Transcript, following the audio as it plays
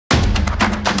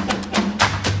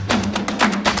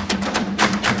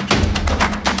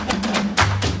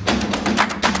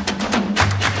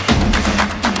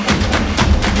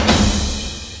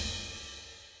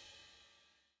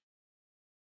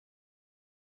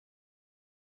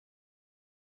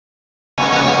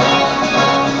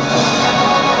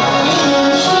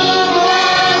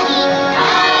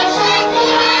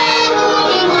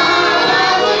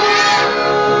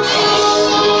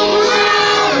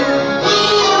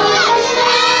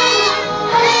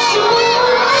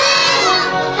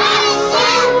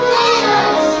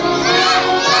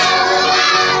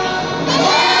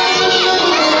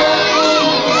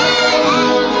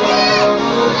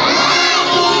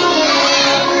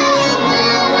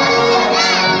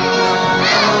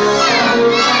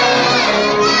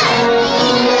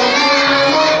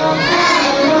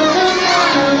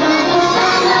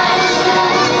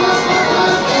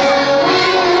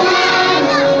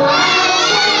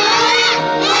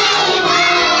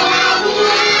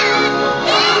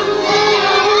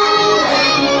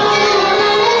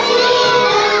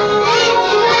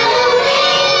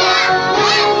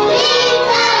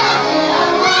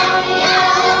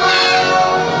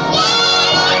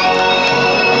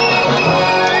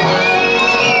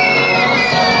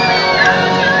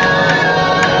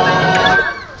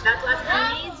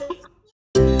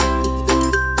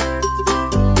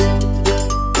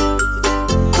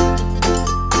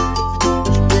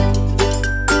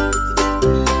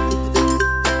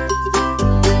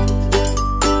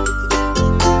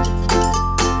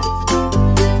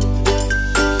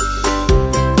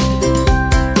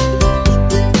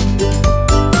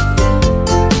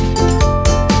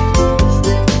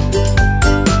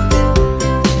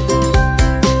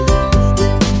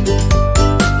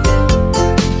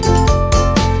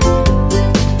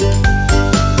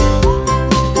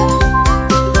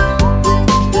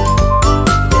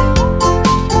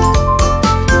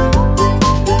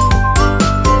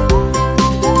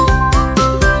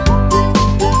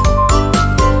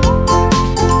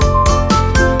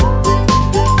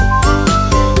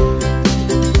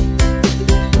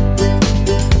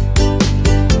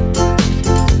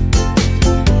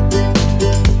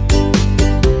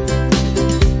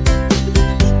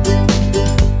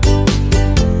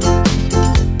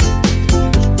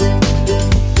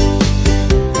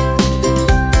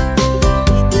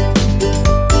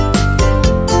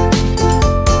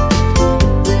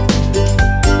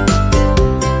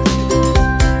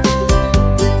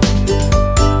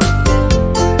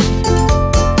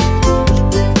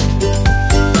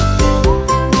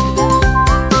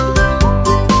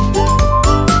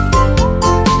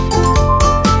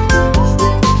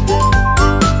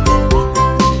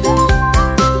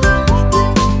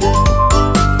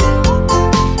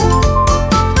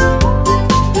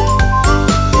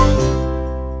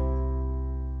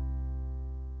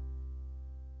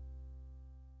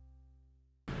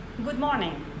Good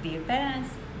morning, dear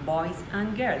parents, boys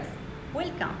and girls.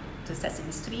 Welcome to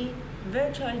Sesame Street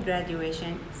virtual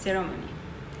graduation ceremony.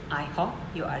 I hope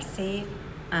you are safe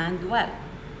and well.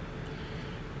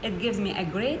 It gives me a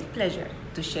great pleasure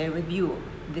to share with you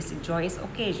this joyous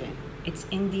occasion. It's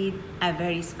indeed a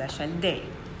very special day.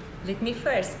 Let me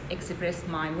first express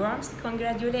my warmest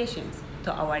congratulations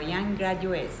to our young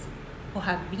graduates who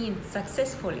have been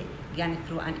successfully gone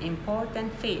through an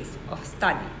important phase of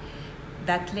study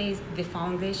that lays the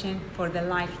foundation for the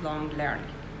lifelong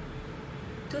learning.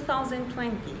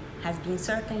 2020 has been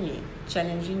certainly a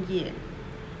challenging year,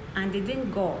 and it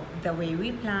didn't go the way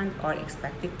we planned or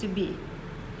expected to be.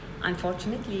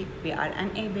 Unfortunately, we are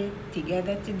unable to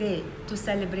gather today to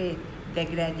celebrate the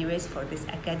graduates for this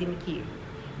academic year,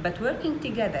 but working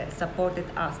together supported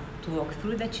us to walk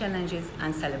through the challenges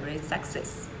and celebrate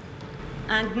success.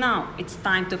 And now it's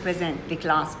time to present the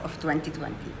class of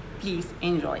 2020. Please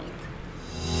enjoy it.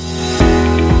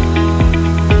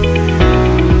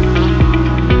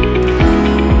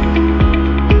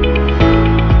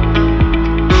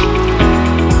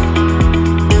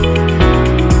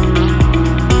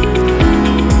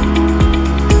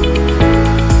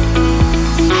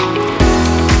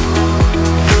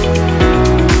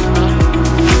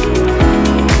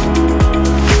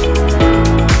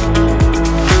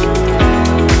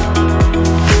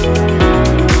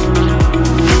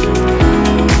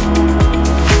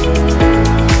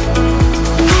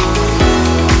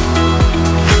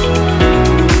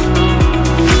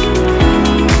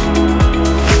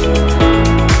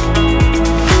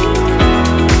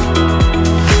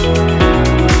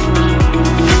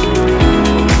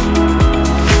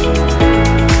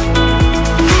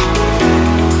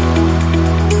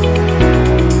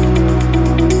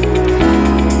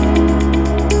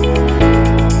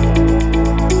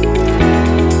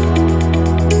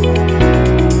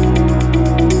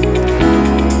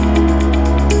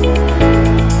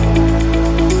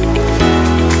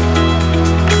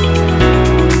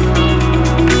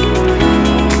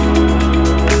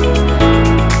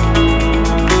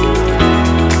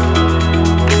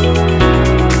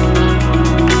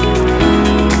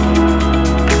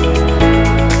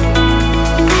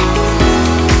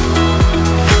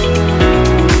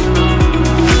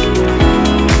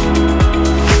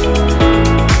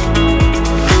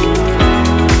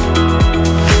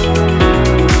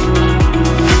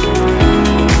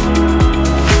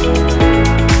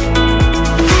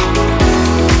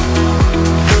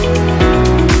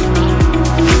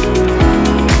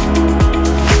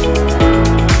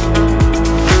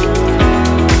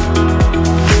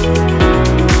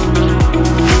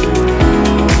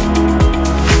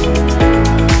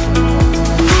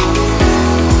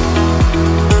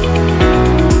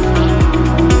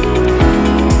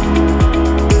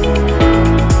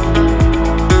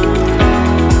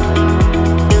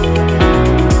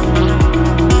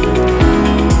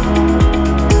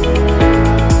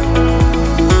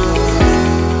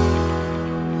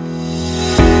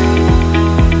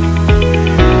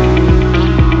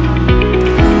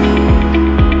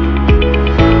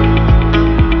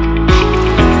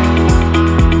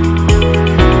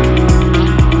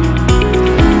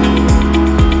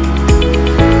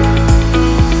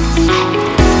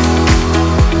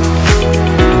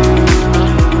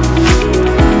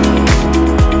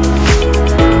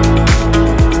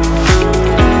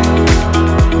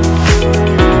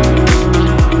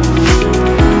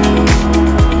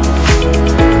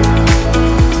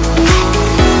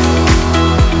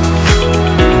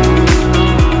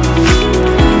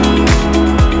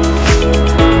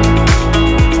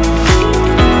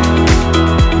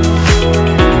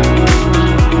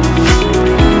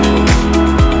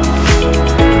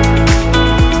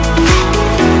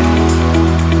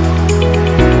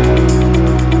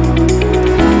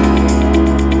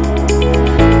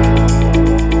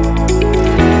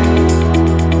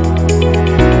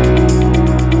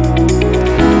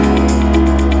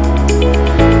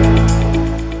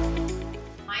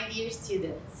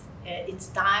 It's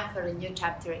time for a new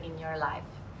chapter in your life.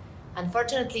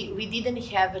 Unfortunately, we didn't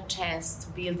have a chance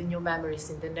to build new memories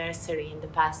in the nursery in the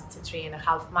past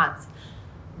 3.5 months.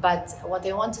 But what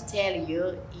I want to tell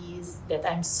you is that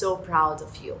I'm so proud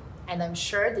of you, and I'm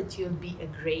sure that you'll be a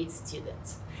great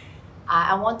student.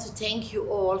 I want to thank you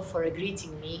all for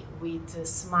greeting me with a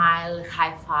smile,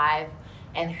 high five,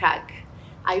 and hug.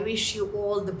 I wish you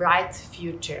all the bright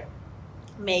future.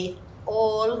 May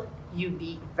all you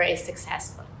be very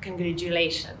successful.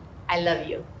 Congratulations. I love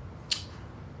you.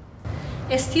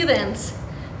 Students,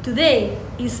 today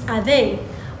is a day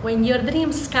when your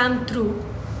dreams come true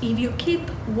if you keep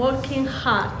working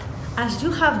hard as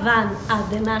you have done at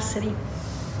the nursery.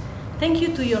 Thank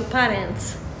you to your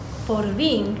parents for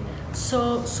being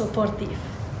so supportive.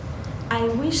 I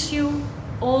wish you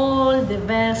all the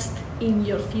best in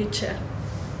your future.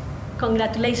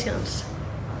 Congratulations.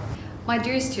 My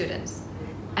dear students,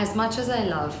 as much as I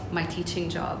love my teaching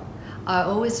job, I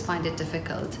always find it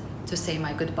difficult to say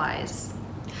my goodbyes.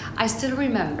 I still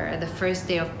remember the first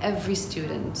day of every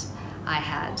student I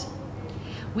had.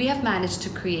 We have managed to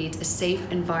create a safe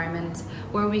environment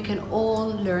where we can all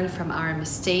learn from our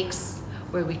mistakes,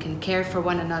 where we can care for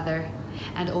one another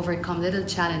and overcome little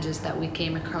challenges that we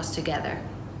came across together.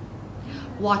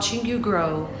 Watching you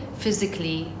grow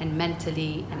physically and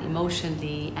mentally and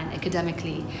emotionally and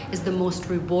academically is the most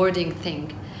rewarding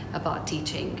thing about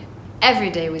teaching. Every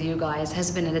day with you guys has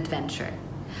been an adventure.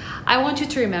 I want you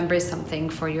to remember something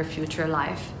for your future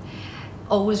life.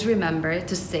 Always remember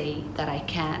to say that I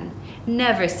can.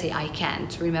 Never say I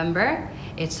can't. Remember,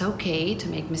 it's okay to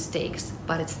make mistakes,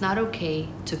 but it's not okay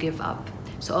to give up.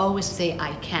 So always say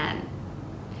I can.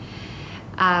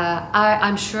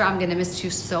 I'm sure I'm gonna miss you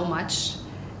so much,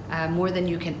 more than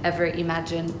you can ever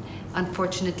imagine.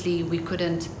 Unfortunately, we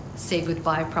couldn't say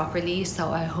goodbye properly,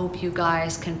 so I hope you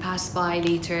guys can pass by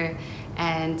later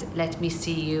and let me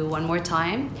see you one more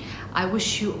time. I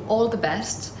wish you all the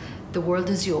best. The world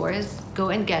is yours. Go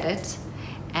and get it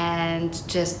and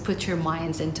just put your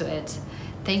minds into it.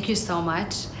 Thank you so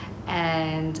much,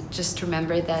 and just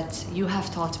remember that you have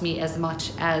taught me as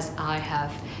much as I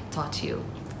have taught you.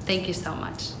 Thank you so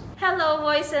much. Hello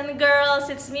boys and girls,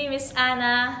 it's me, Miss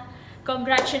Anna.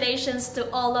 Congratulations to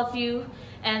all of you.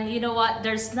 And you know what,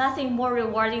 there's nothing more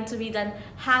rewarding to me than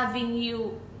having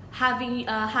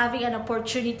an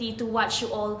opportunity to watch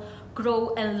you all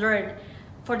grow and learn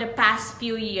for the past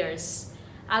few years.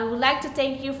 I would like to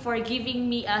thank you for giving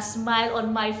me a smile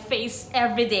on my face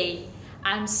every day.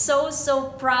 I'm so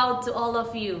proud to all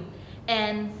of you.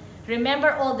 And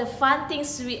remember all the fun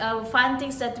things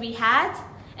that we had.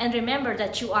 And remember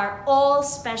that you are all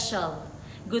special.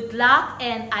 Good luck,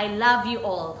 and I love you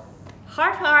all.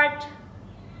 Heart, heart.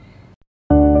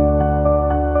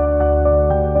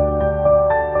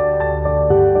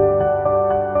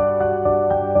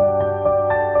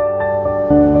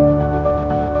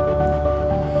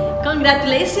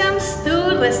 Congratulations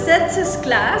to Researchers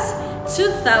Class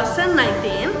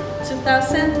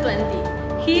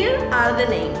 2019-2020. Here are the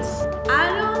names: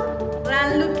 Aaron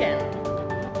Ranluken,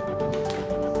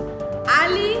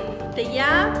 Ali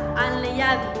Teyab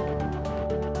Anleyadi,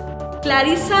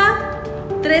 Clarissa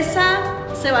Teresa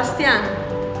Sebastián,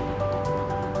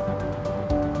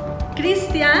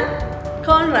 Christian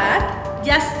Conrad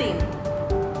Justin,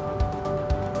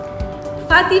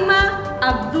 Fatima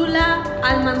Abdullah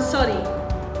Al-Mansori,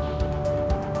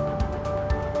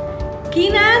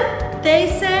 Kinan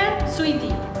Teiser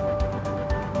Sweetie,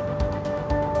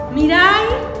 Mirai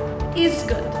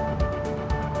Isgood,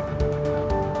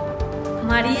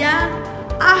 Maria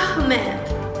Ahmed,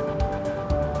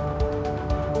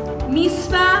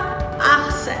 Misbah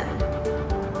Ahsen,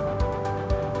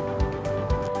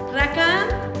 Rakan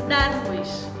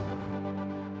Darwish,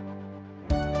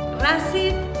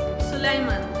 Rasid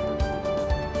Sulaiman.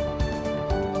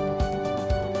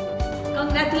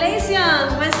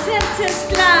 Congratulations, Researchers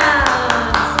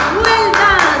Class! Well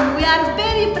done! We are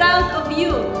very proud of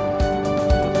you!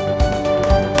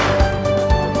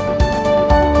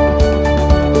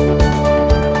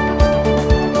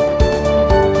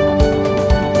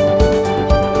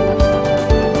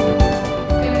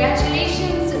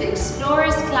 Congratulations to the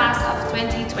Explorers Class of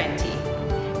 2020.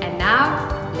 And now,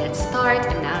 let's start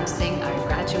announcing our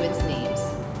graduates' names.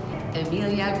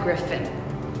 Amelia Griffin,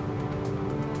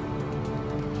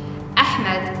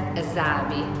 أحمد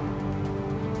الزعبي,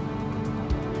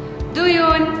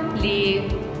 ديون لي,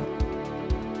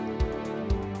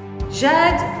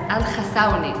 جاد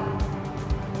الخساوني,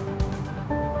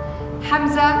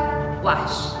 حمزة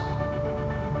وحش,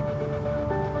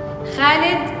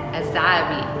 خالد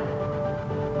الزعابي,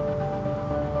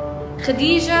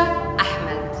 خديجة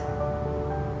أحمد,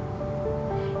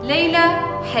 ليلى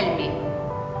حلمي,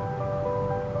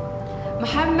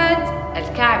 محمد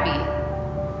الكعبي,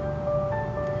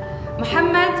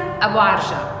 محمد أبو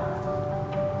عرجة,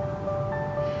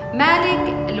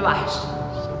 مالك الوحش,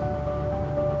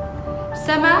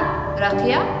 سما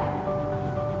راقية,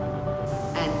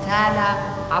 and Tala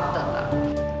Abdullah.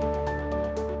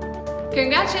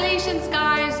 Congratulations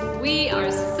guys, we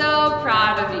are so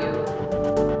proud of you.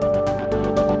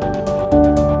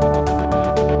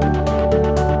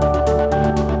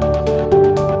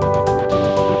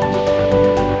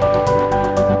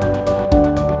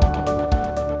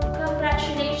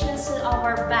 Congratulations to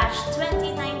our batch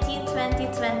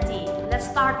 2019-2020.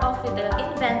 let's start off with the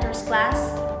inventors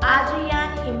class.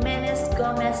 Adrian Jimenez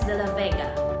Gomez de la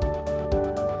Vega,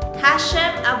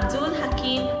 Hashem Abdul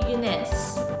Hakim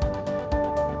Younes,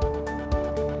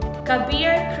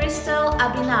 Kabir Crystal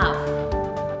Abhinav,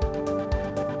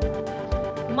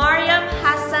 Mariam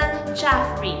Hassan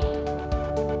Jafri,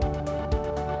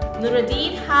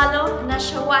 Nuruddin Halo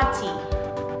Nashawati,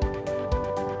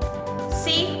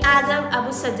 Saif Adam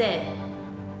Abu Sadeh,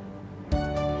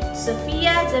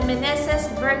 Sofia de Meneses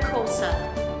Vercosa,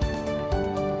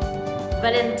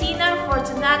 Valentina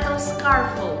Fortunato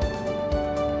Scarfo,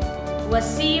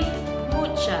 Wasim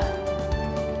Mucha.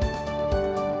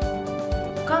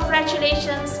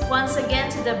 Congratulations once again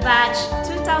to the batch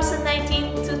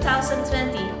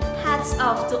 2019-2020. Hats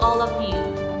off to all of you.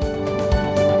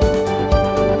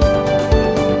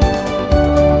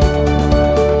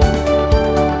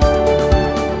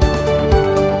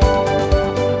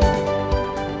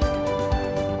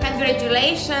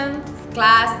 Congratulations,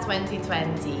 class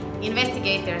 2020,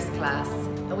 investigators class.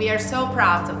 We are so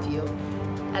proud of you.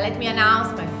 Let me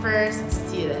announce my first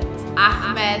student,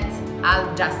 Ahmed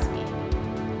Al-Jasmi,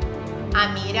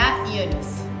 Amira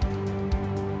Yunus,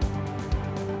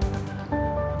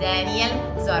 Daniel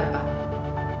Zorba,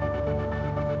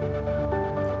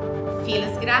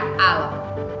 Filsgra Ala,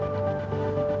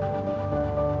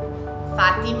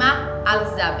 Fatima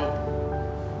Al-Zabi,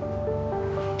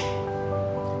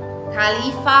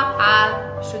 Khalifa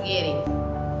Al-Shugheri,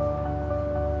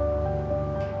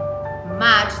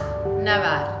 Majd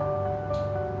Navar,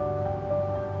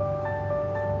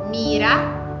 Mira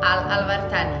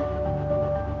Al-Alvartani,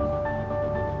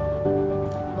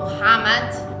 Muhammad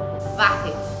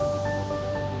Wahid,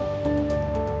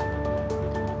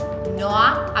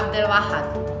 Noah Abdelwahab,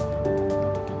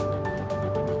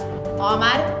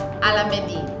 Omar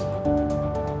Alamedin,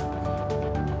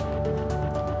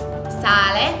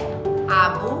 Saleh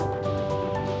Abu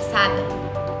Sadr,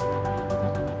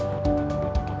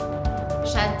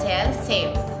 Chantel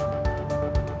Sales,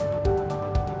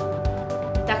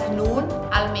 Taknoon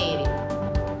Almeri,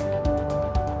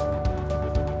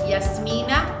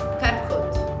 Yasmina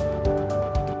Karkut,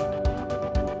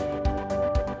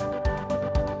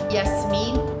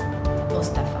 Yasmin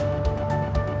Mustafa.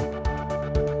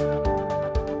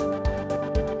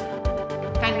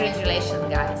 Congratulations,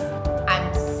 guys. I'm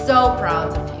so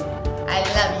proud of you. I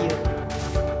love you.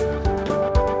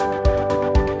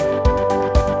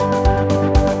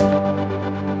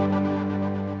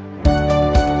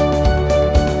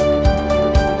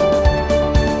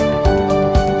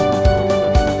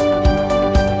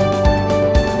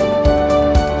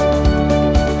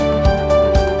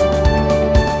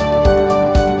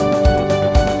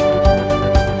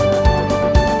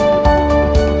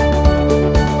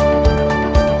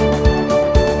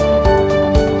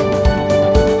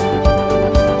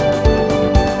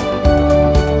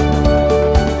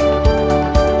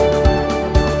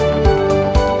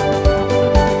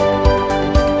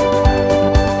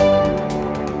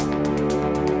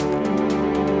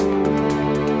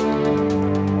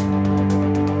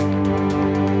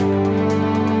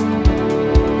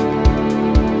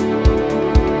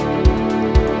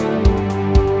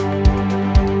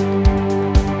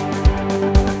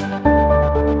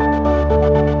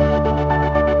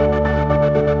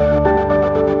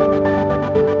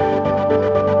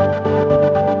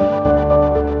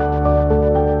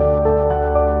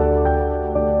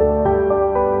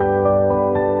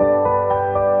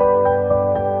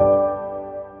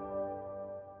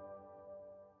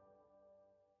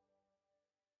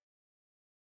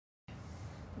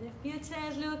 The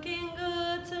future's looking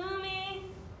good to me.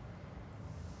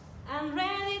 I'm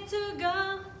ready to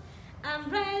go.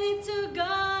 I'm ready to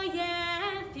go,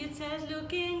 yeah. Future's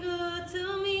looking good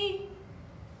to me.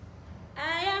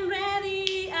 I am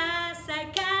ready as I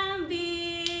can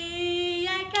be.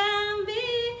 I can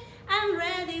be. I'm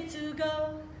ready to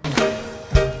go.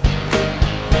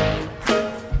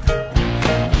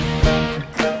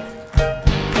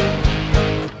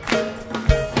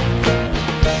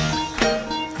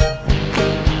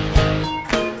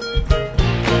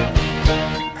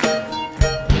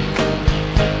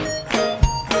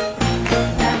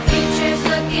 The future's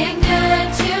looking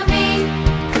good to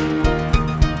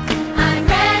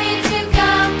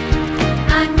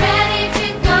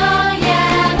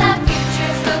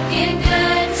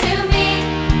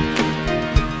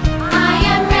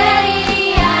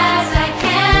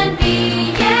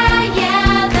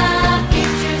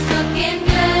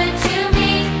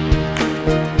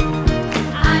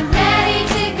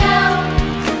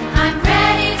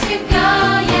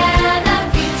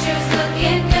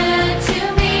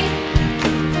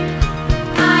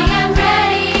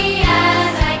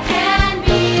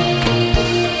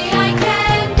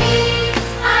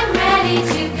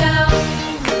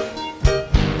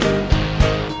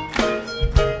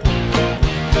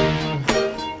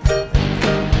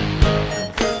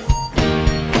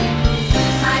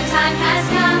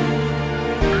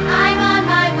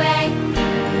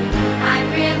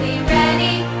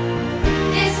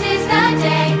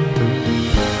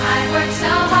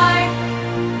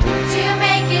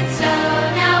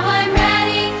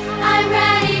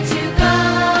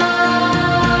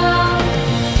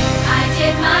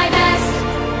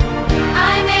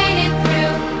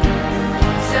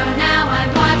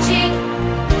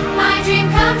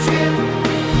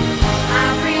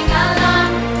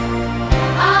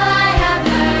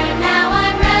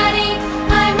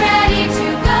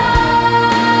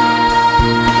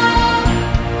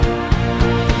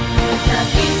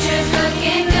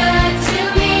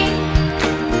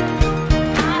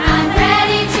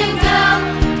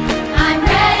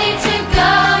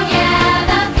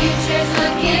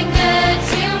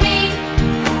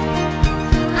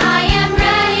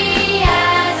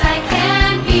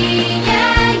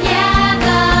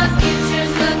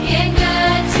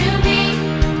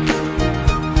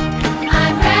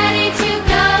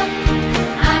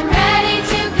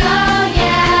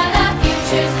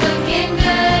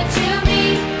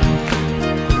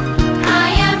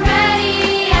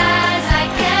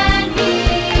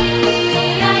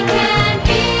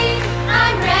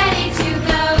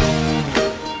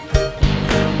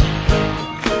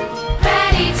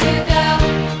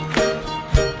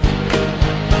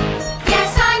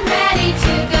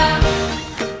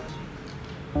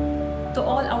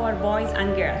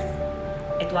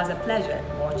It was a pleasure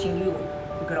watching you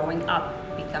growing up,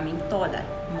 becoming taller,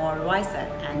 more wiser,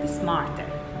 and smarter.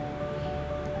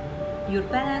 Your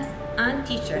parents and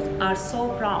teachers are so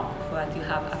proud of what you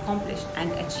have accomplished and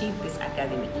achieved this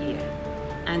academic year.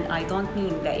 And I don't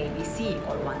mean the ABC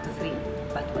or 1 to 3,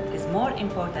 but what is more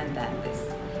important than this,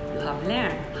 you have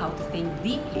learned how to think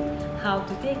deeply, how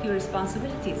to take your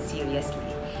responsibilities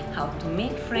seriously, how to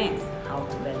make friends, how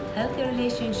to build healthy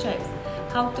relationships,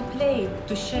 how to play,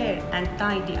 to share, and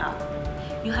tidy up.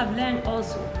 You have learned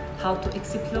also how to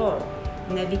explore,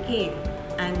 navigate,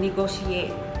 and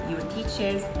negotiate your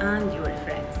teachers and your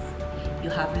friends.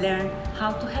 You have learned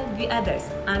how to help the others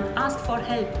and ask for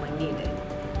help when needed,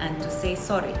 and to say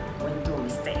sorry when do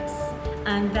mistakes.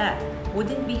 And that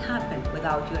wouldn't be happen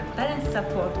without your parents'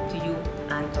 support to you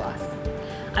and to us.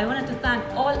 I wanted to thank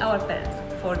all our parents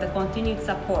for the continued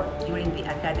support during the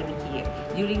academic year,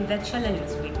 during the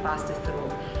challenges we passed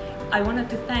through. I wanted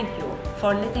to thank you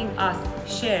for letting us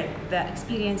share the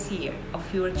experience here of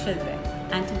your children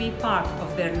and to be part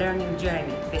of their learning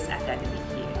journey this academic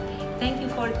year. Thank you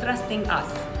for trusting us.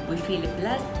 We feel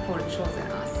blessed for choosing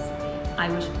us. I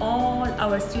wish all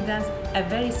our students a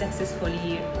very successful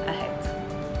year ahead.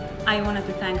 I wanted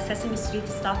to thank Sesame Street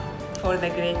staff for the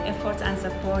great efforts and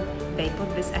support they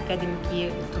put this academic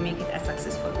year to make it a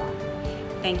successful one.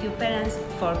 Thank you parents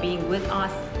for being with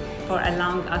us, for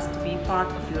allowing us to be part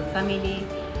of your family.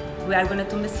 We are going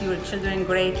to miss your children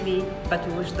greatly, but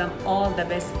we wish them all the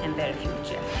best in their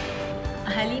future.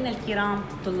 أهالينا الكرام،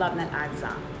 طلابنا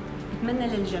الأعزاء، أتمنى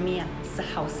للجميع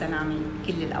الصحة والسلامة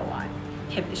كل الأوقات.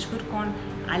 بحب أشكركم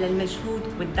على المجهود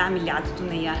والدعم اللي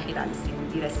عطيتونا إياه خلال السنة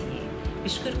الدراسية.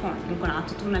 بشكركم انكم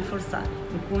عطيتونا الفرصة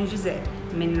نكون جزء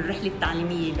من الرحلة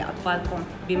التعليمية لأطفالكم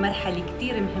بمرحلة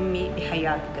كتير مهمة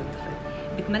بحياة كل طفل.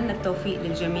 بتمنى التوفيق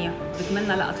للجميع،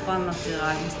 بتمنى لأطفالنا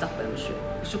الصغار مستقبل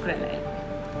مشرق، وشكرا لكم.